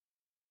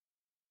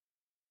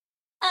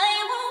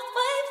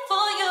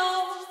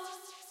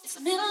It's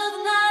the middle of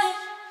the night,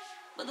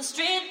 but the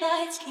street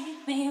lights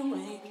keep me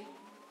awake.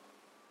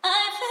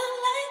 I feel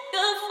like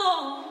a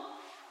fool,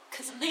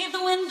 'cause I leave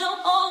the window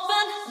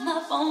open and my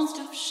bones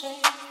do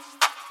shake.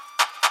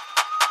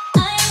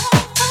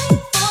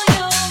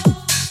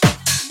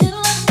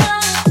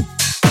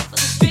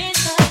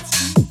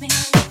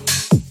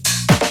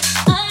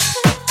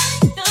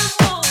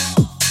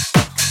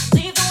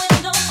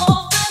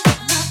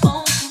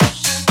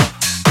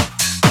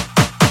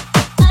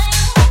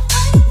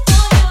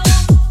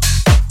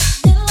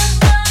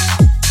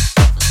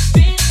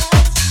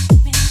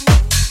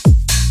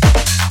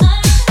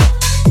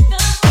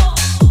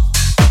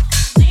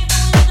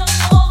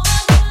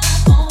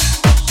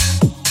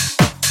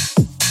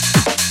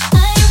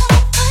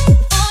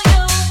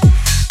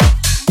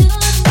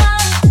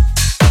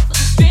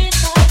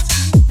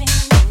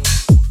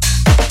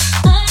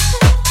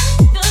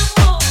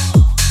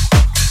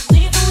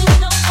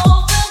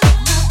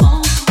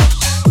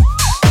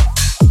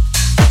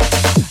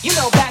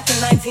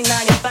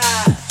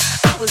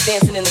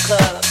 Dancing in the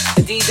club,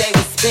 the DJ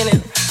was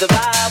spinning, the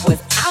vibe was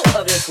out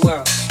of this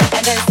world.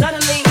 And then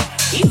suddenly,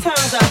 he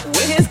turns up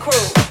with his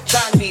crew,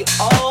 trying to be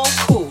all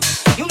cool.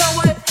 You know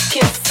what?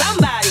 Can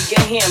somebody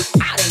get him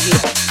out of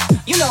here?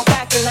 You know,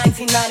 back in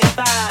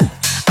 1995,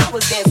 I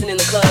was dancing in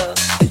the club,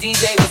 the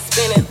DJ was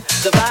spinning,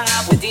 the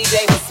vibe with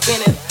DJ was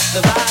spinning,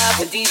 the vibe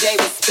with DJ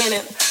was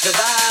spinning, the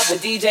vibe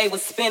with DJ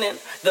was spinning,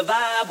 the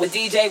vibe with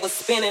DJ was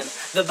spinning,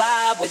 the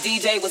vibe with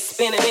DJ was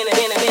spinning,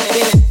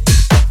 spinning.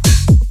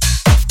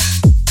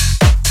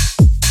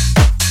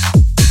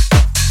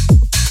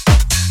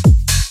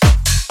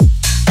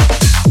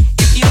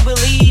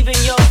 Believe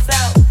in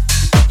yourself,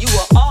 you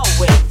will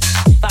always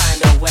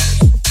find a way.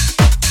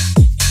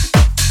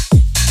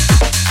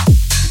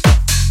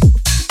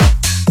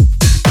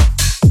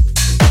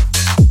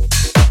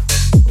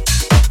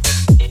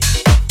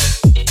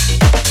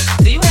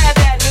 Do you have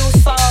that new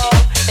song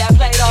that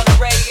played on the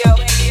radio?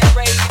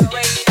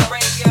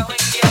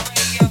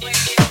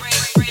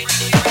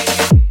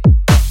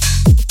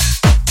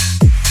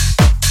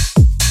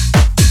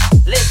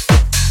 Listen.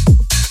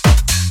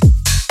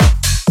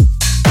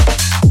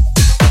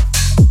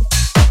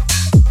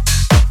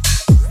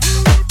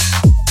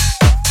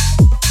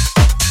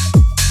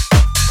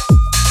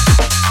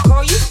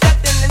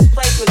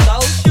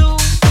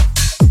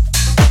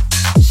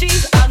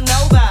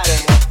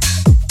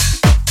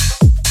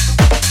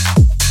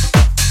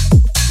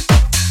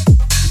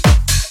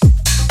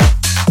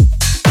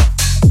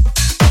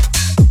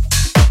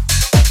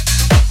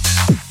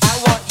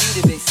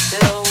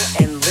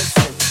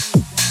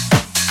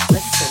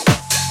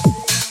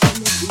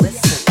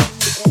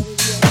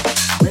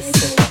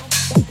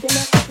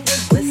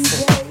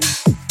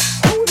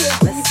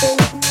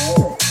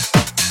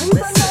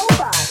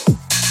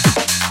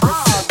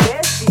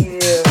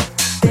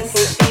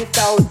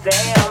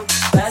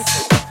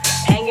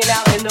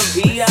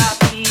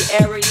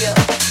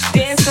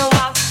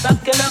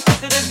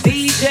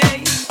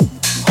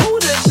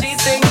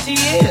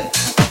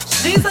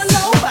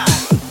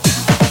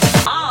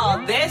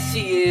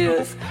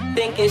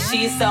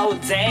 She's so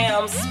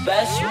damn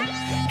special,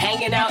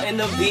 hanging out in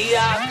the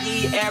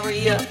VIP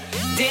area,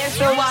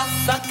 dancing while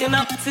sucking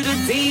up to the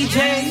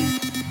DJ.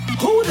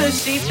 Who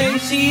does she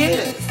think she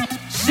is?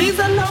 She's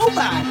a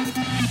nobody.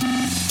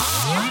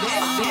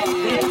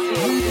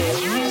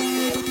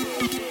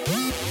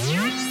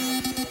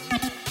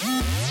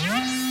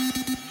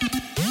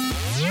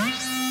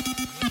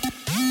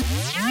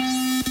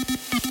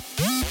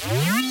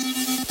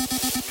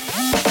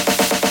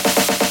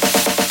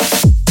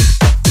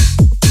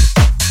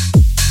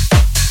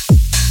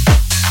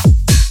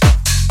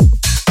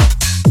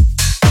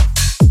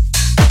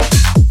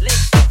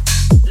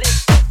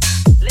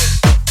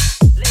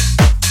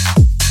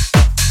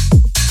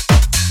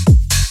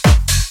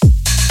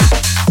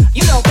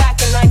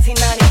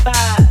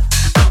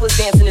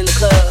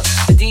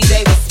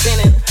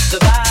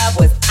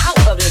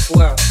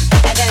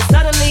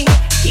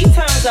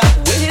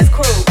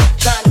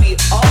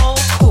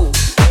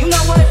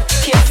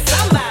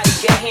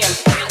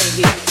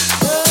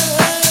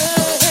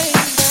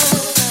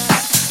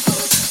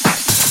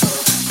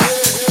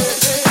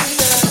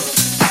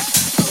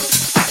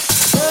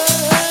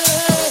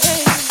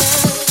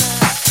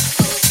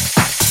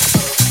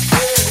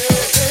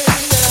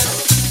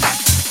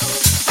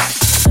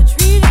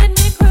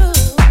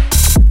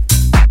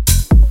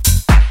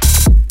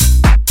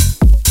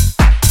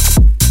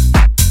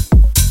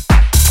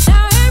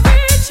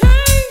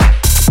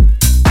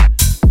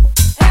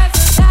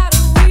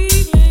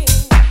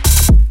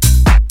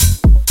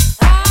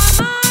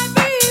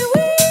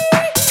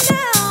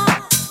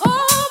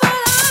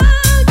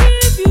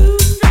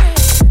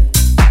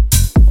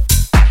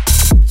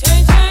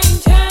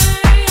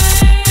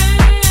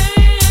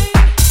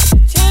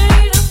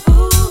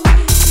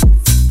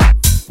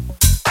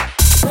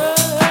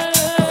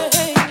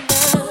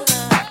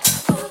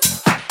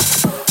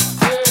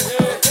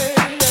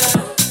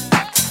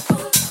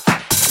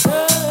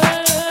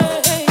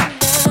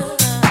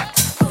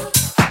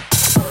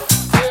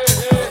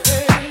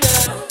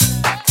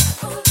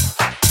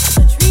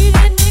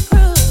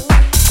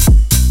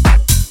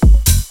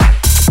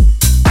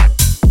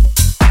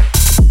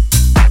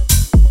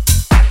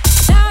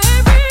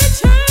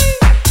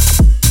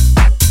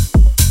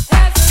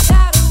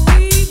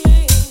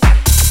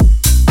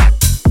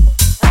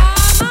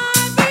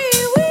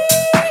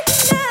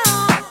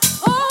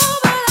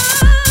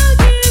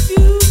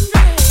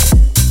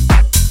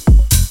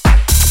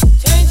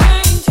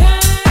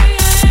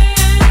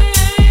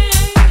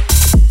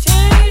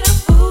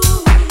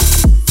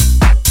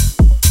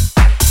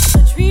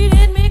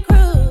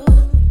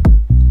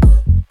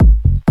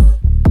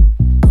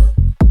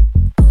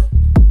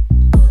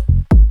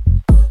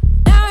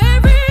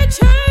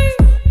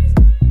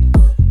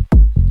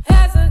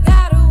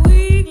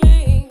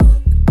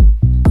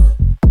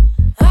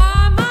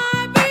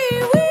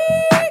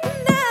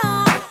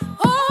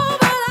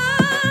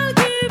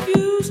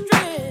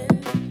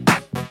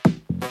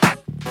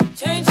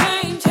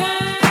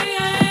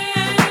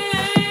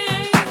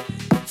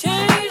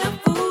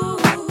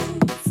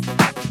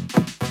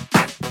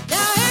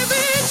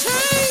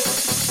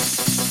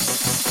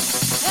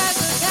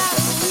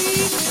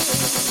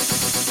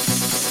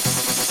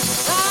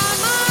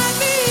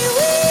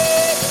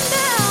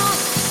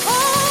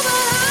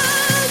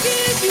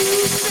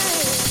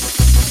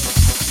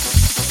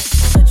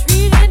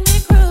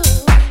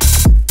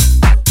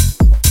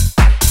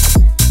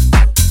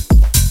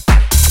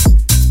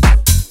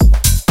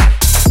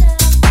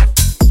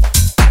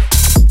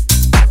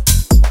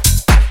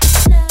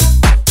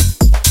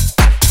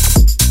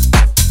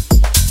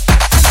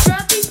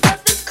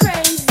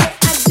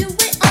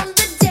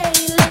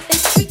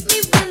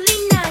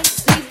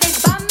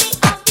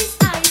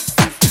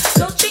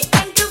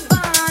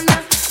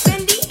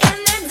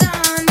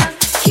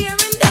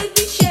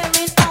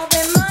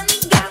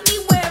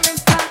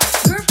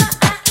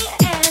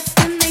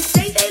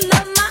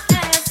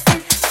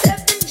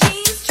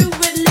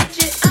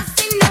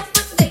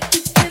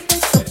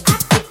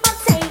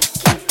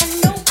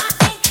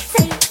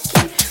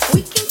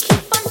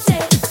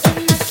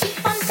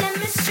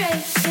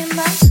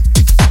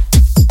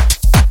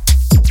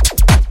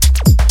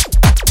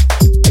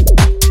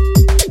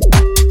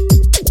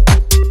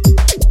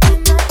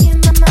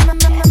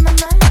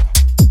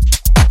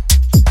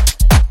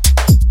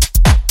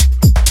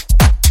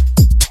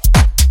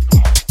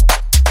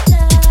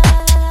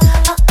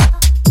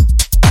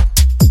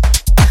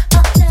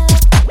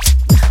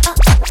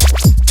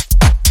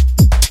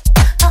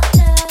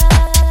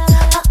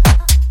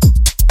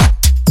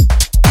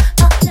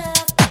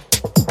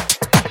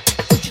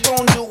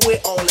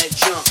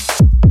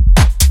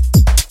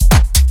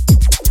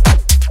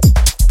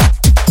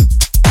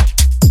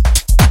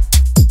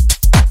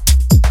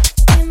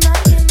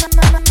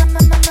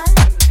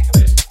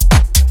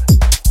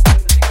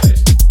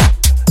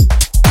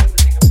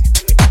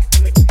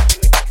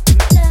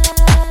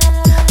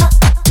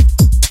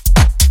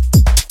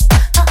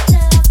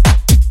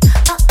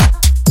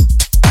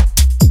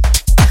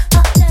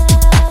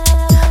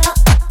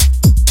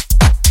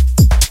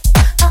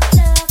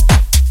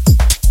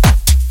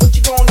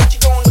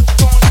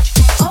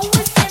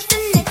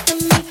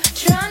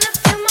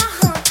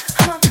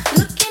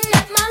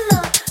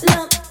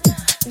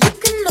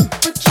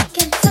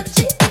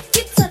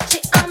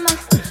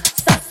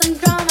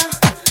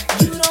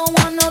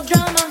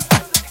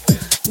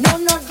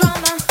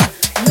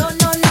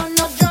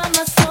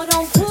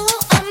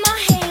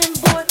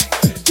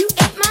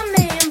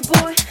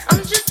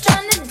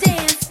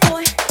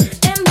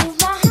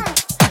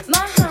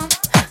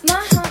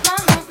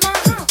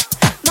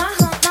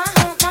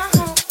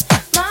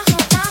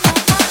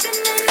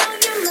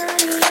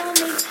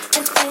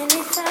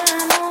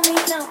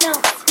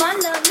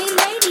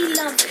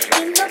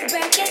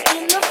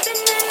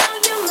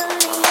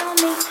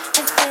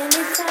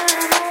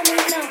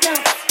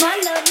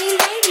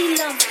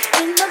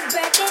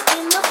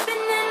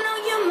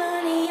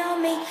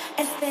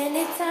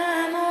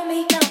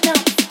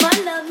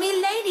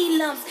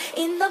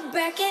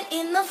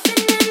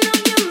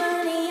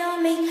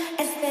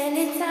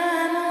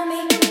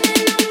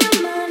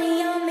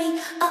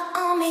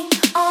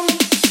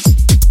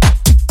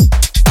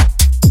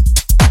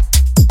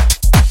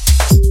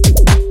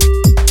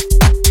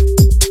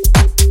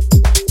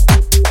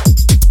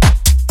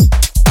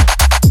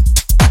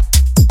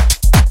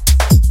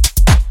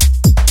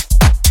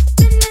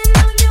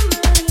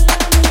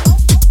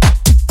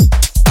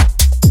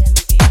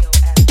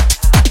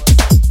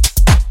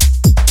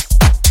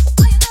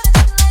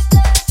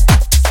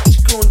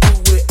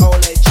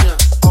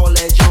 All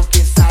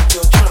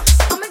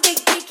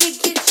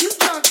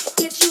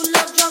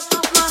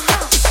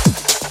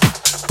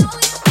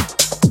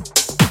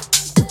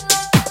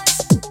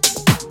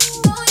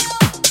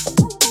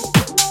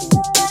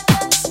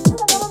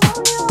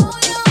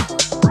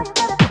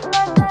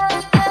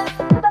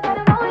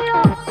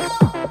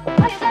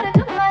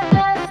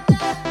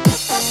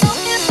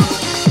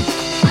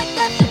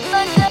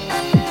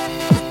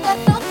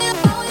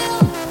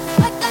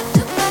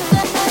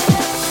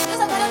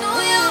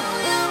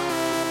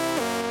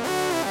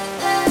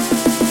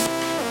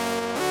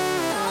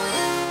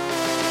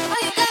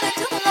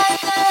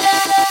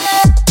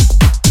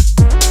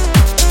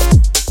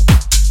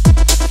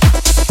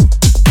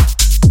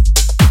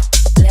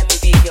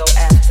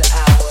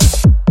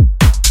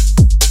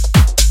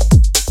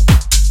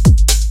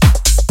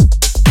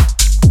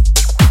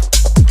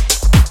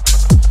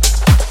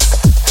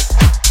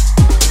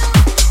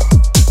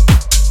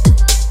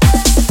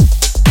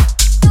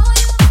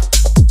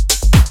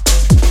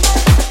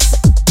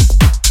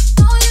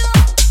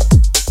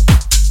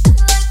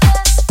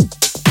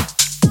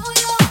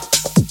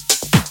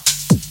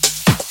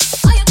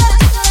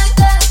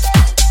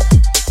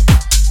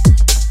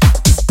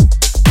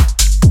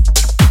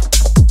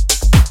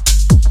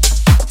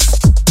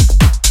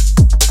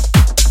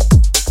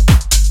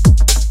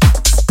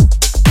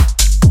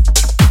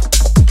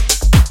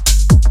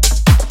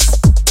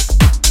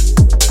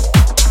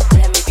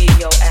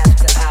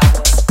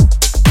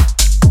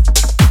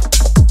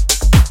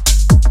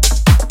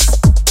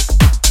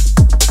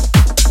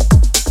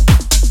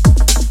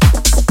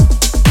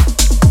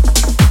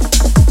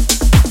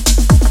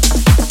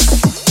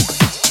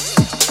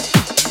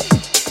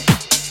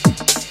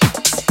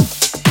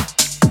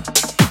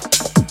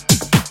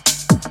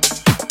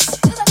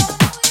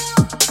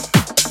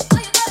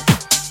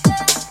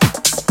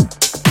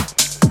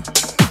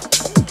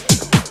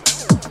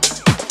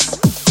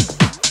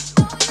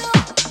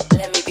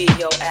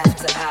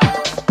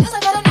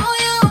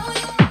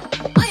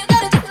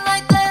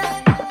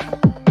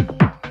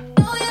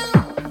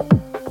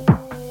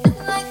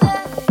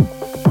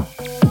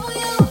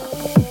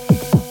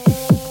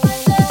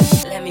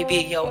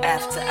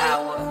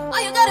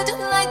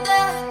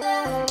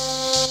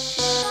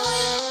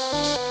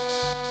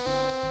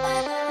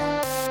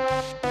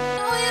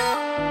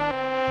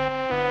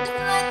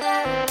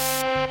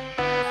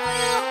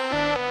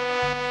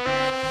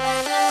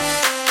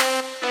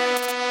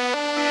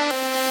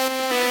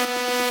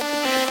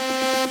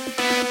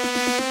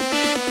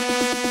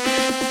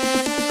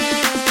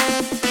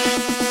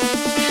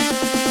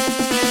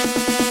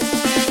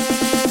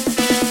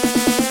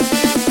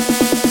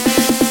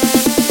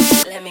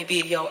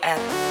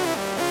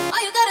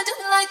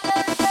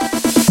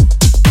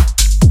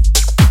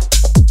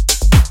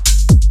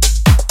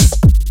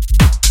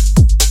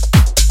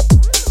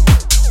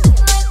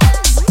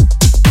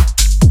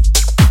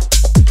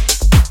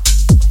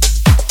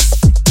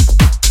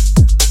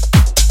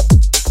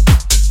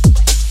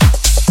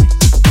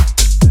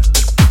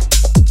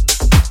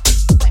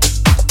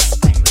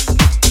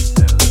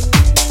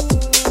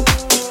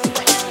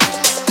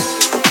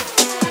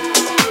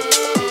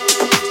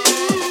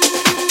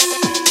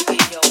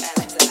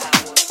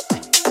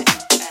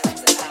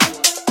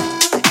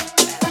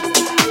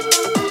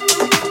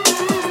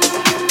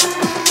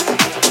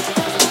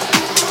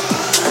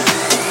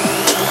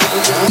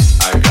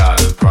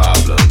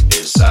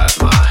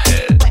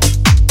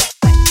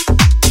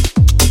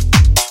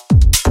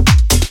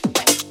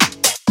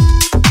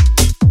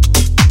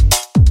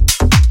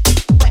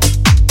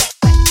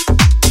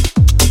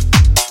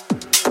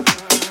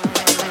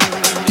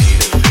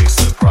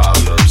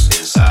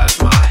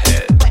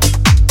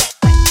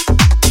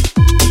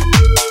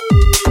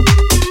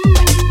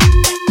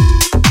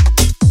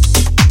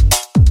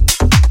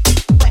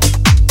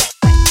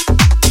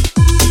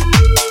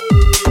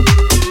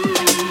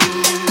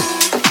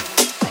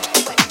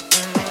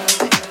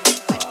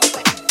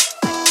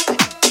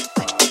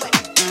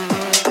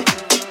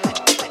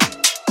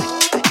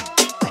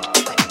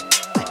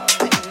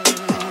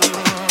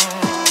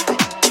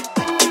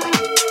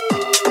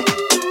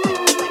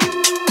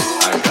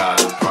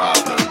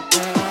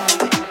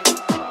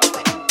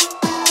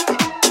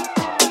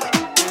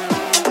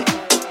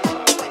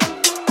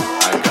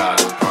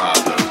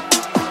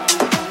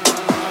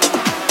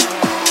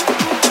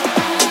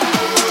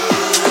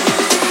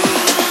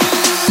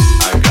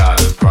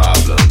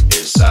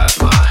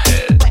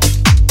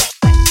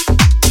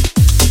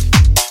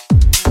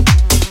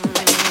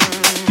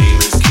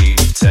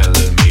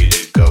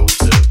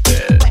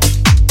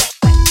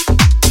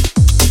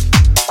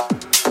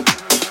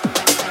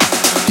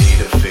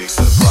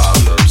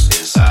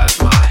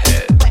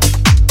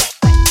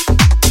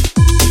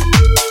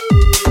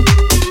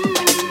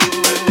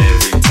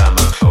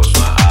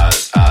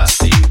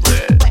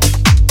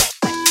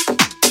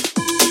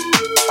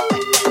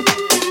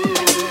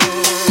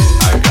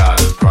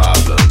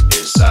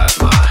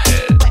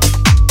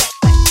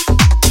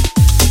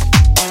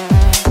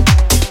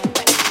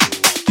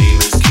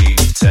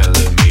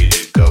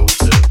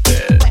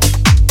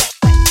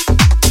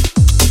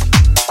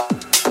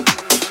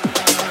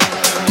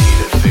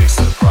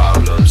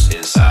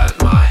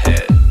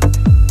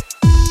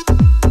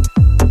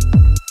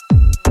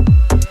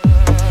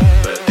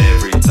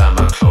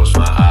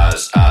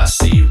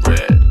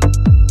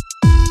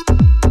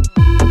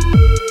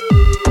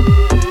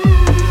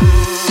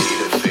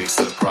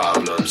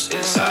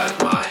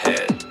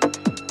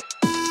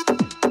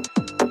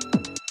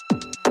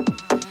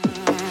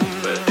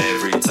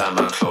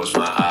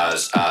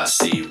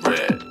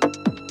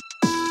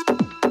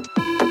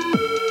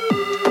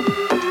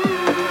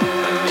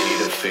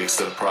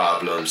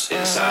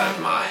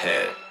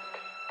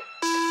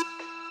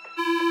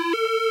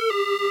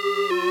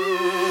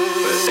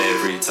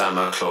time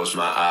I close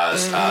my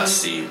eyes, I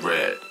see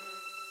red.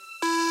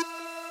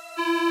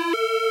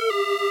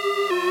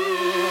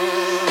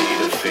 Need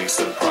to fix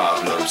the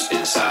problems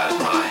inside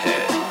my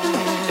head.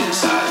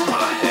 Inside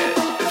my head.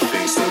 To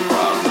fix the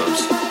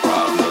problems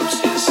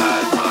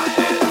inside my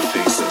head. To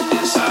fix them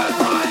inside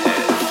my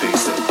head. To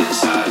fix them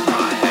inside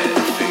my head.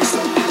 To fix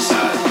them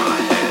inside my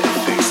head. To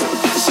fix them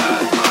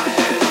inside my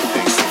head. To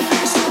fix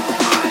them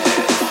my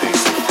head. To fix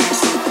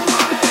them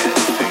my head.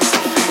 To fix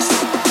them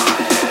my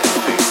head.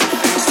 To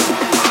fix them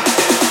my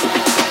head.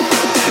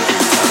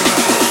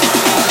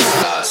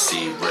 I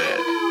see red.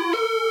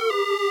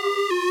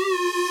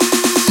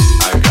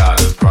 I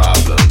got a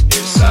problem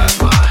inside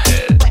my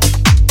head.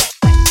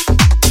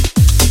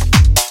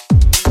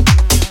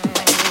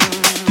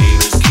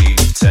 Demons keep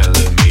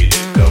telling me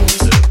to go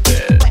to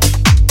bed.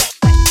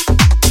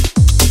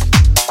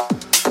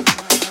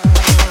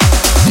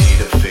 Need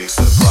to fix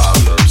the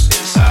problems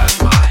inside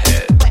my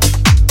head.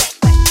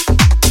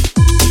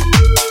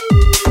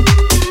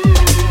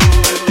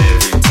 But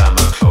every time I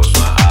close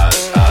my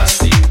eyes, I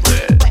see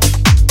red.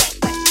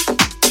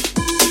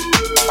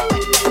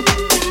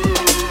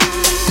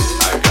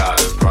 I got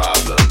a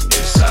problem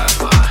inside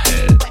my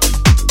head.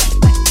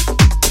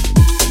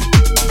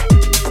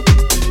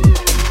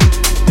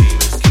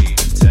 Demons keep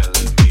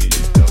telling me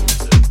to go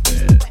to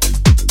bed.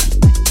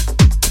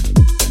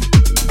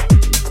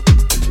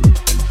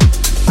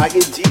 I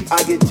get deep, I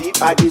get deep,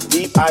 I get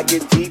deep, I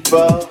get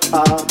deeper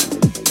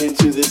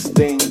into this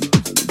thing.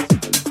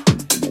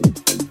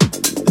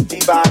 The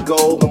deeper I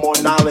go, the more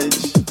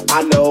knowledge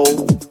I know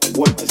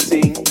what to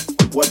sing,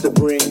 what to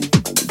bring,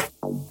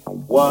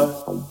 what.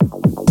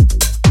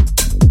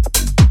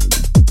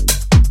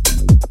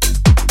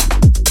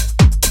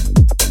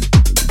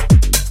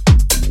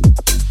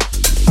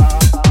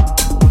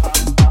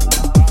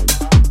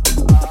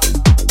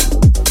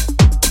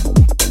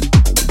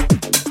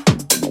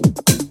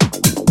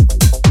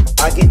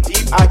 I get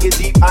deep, I get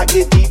deep, I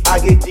get deep, I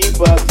get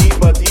deeper,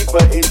 deeper,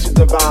 deeper into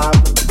the vibe.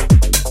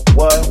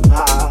 What?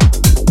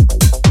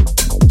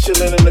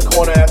 Chilling in the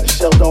corner at the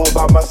shelter all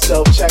by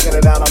myself, checking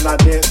it out. I'm not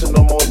dancing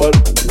no more, but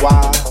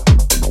why?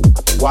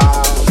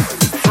 Why?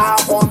 How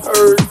on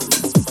earth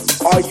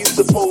are you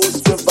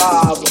supposed to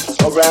vibe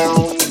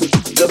around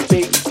the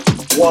big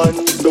one,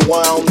 the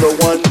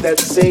one that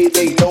say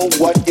they know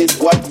what is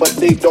what, but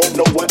they don't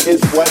know what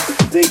is what.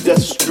 They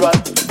just strut.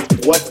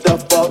 What the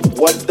fuck?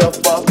 What the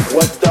fuck?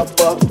 What the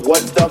fuck?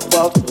 What the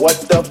fuck? What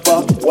the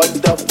fuck? What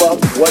the fuck?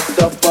 What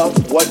the fuck?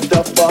 What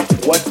the fuck?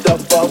 What the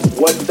fuck?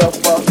 What the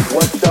fuck?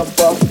 What the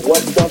fuck?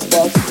 What the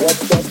fuck? What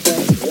the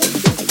fuck?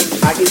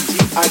 I get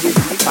deep, I get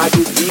deep, I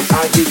get deep,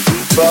 I get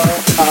deeper.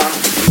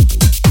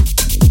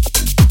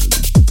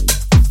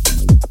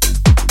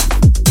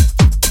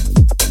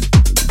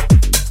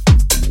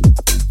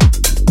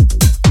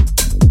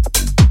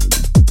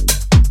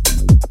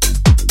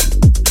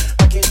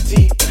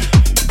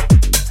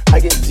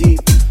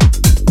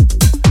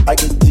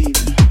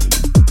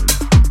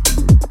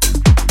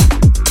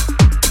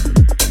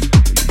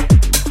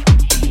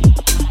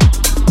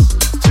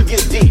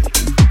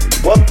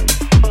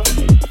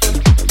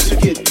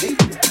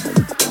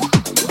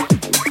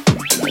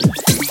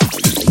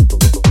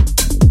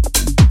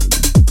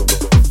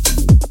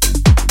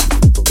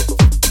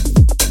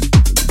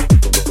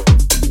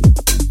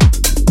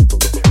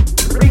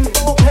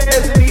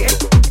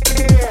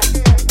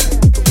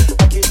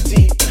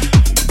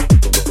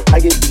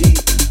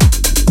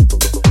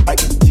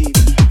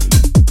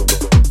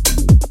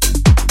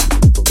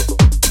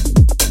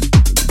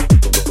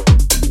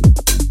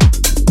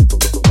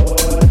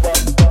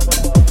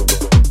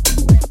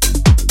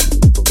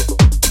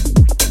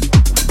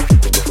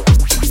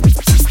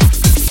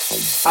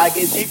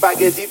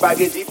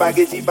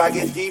 I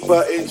get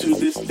deeper into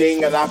this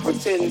thing, and I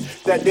pretend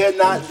that they're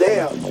not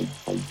there.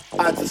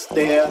 I just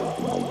stare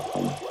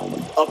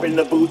up in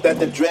the booth at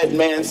the Dread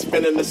Man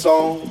spinning the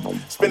song,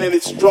 spinning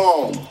it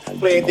strong,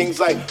 playing things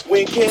like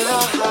 "When can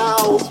our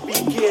house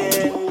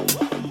begin?"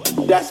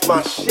 That's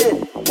my shit.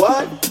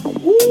 What?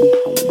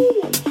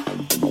 Woo!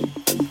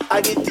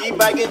 I get deep,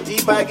 I get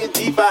deep, I get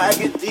deeper, I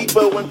get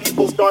deeper when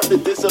people start to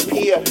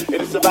disappear,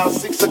 and it's about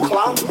 6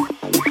 o'clock. Woo!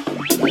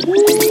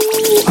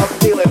 I'm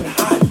feeling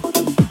hot.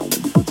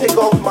 Take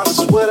off my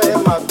sweater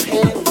and my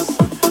pants,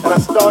 and I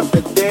start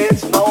to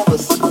dance, and all the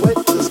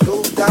sweat just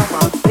goes down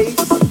my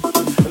face,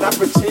 and I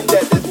pretend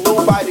that there's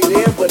nobody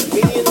there but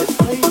me in this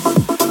place.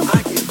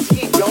 I get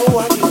deep, yo,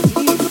 I get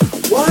deep.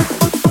 What?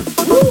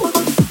 Woo!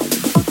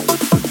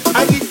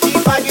 I get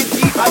deep, I get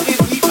deep, I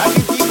get deep, I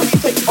get deep, and you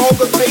take all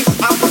the bass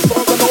out the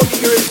song, and all you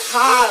hear is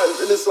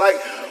highs, and it's like,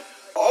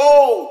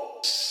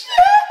 oh, shit!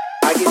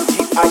 I get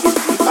deep, I get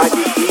deep, I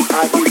get deep,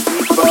 I get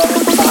deeper.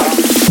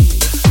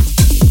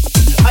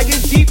 I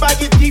get deep, I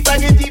get deep, I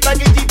get deep, I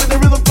get deep, and the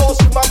rhythm goes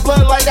through my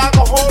blood like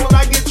alcohol, and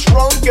I get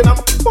drunk, and I'm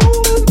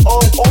falling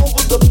all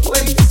over the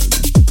place.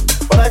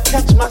 But I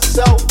catch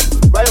myself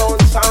right on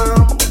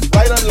time,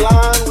 right on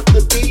line with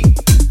the beat,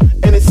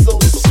 and it's so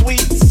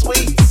sweet,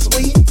 sweet,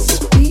 sweet,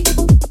 sweet.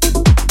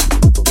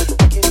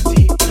 I get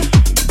deep,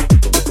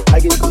 I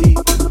get deep.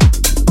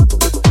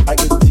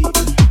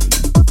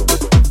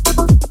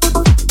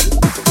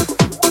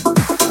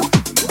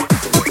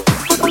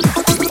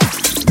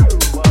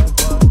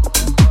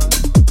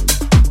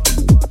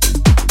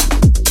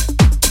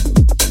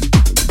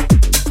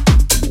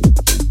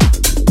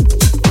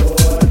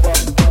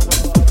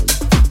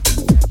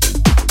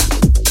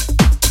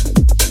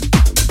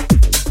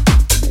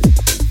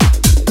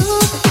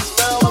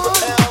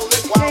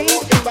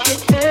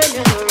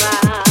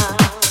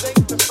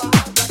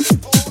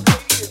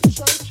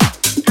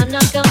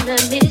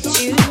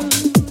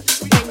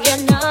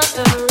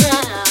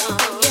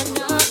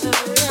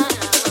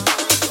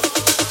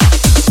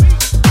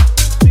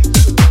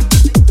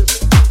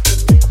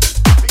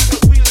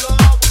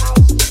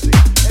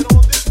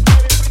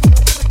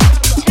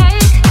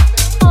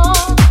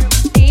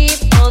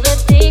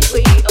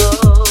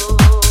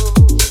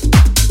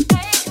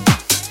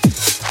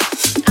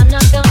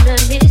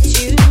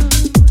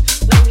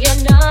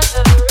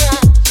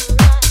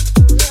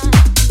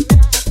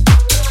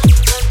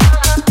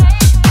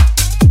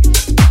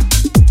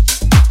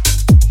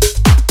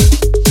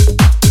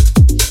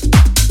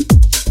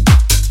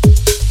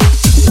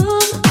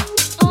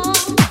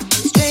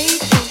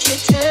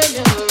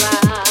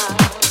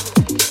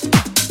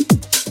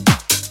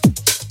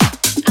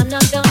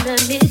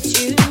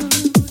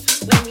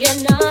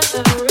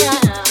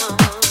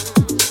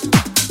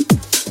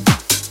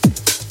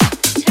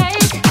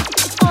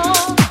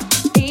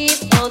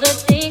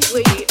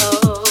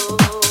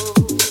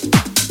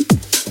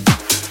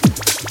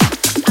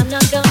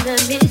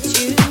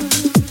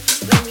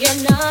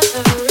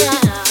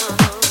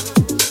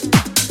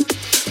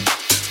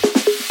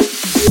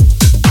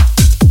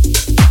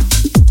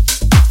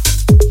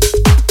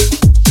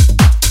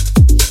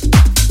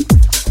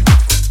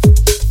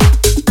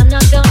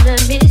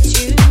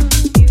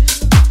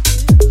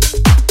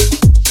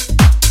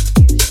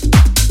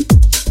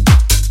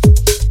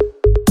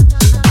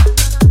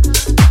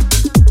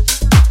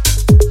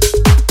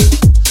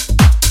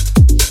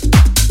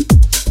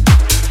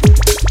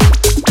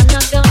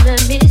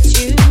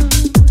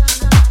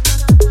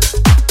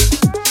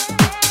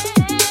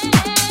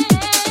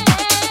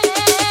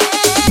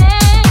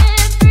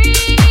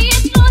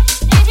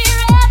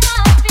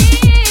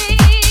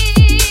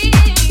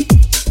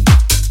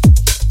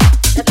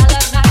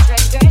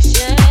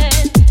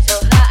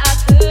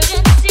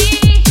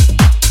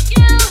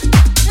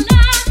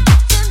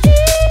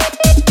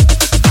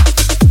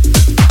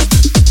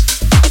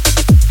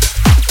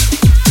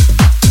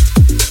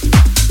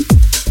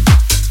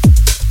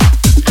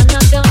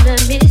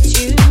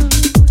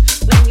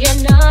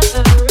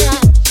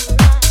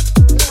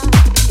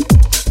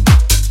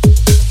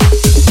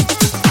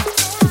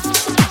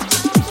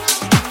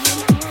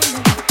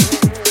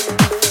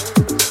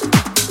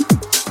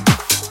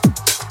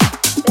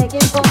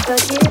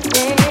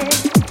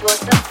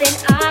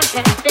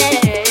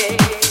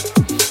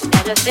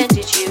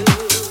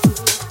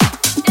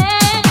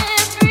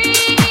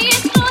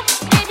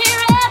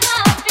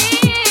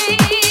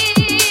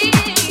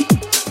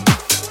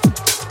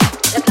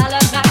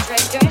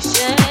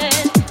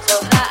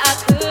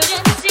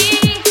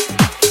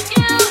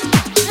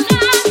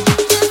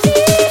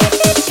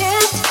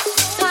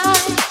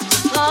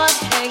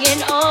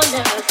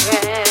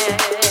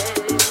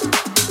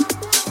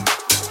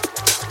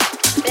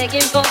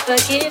 Begging for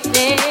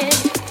forgiveness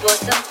for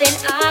something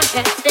I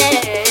had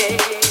said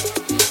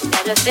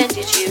that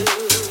offended you.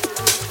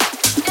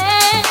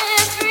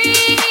 Every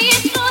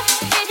thought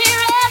in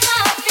here at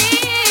my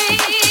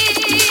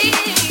feet,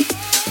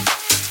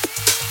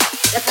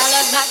 the color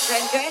of my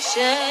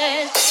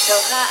transgression, so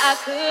high I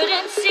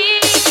couldn't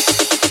see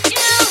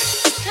you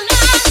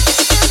tonight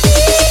to me.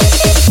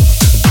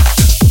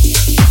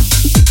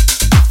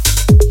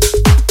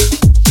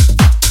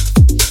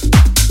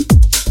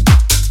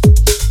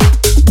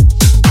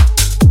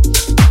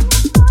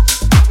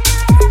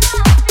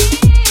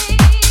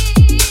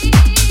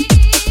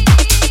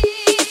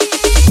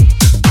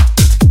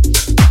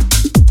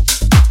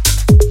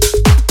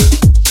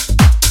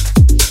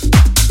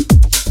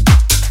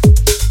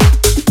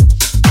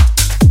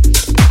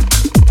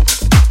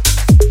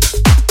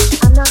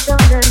 I'm not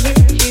gonna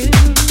miss you.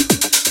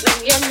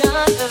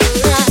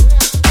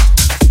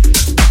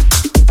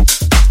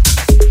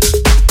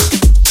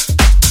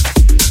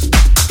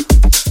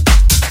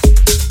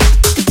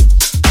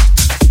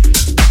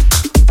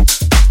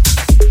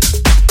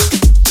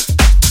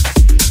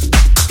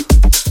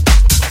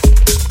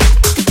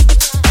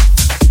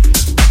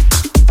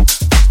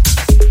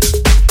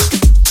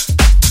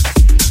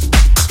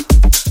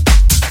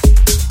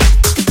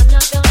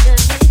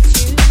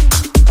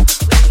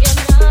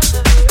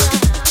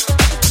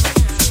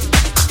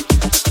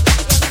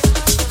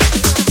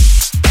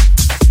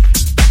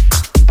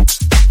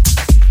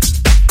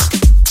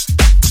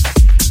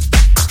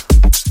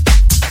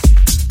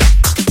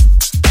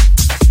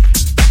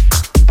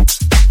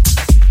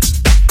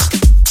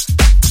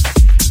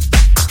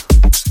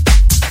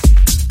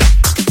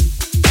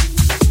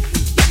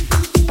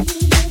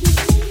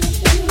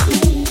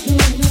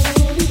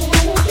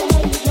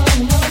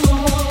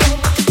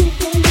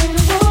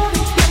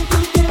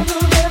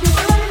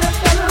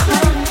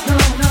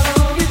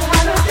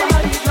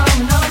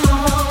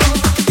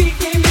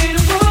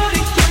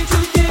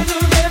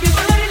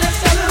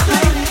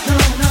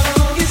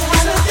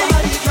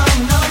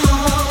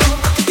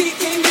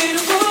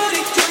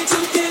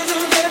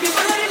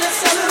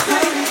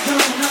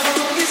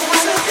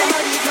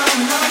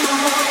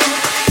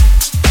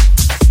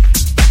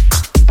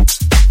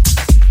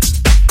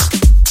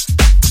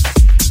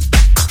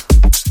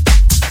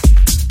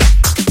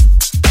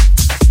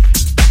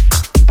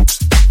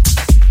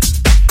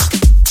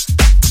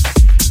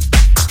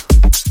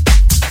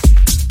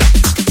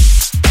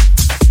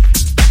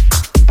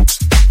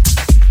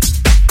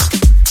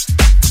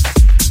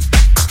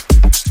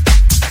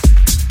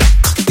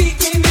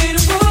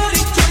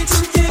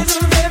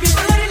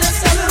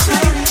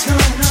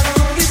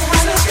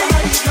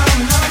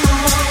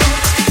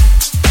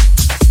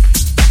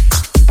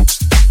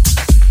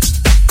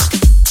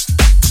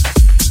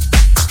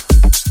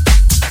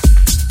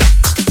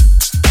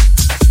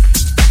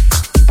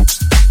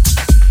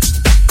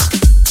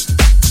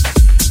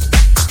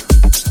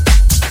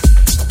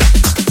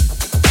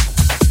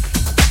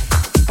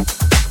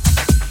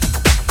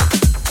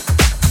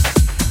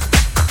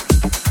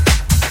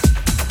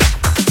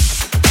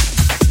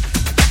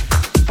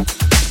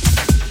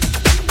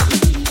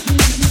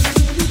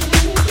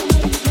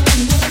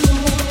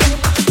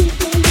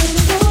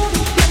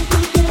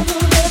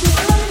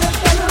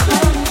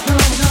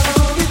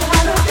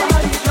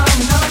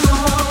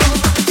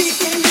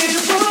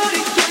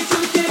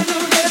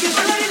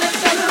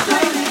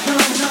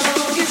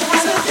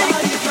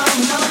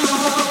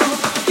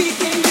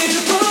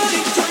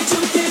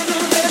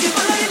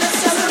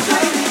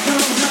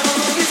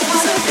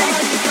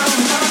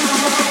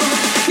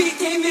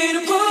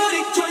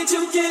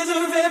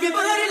 together,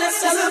 everybody, let's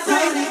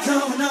celebrate.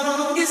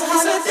 It's a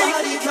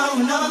holiday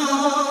going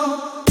on.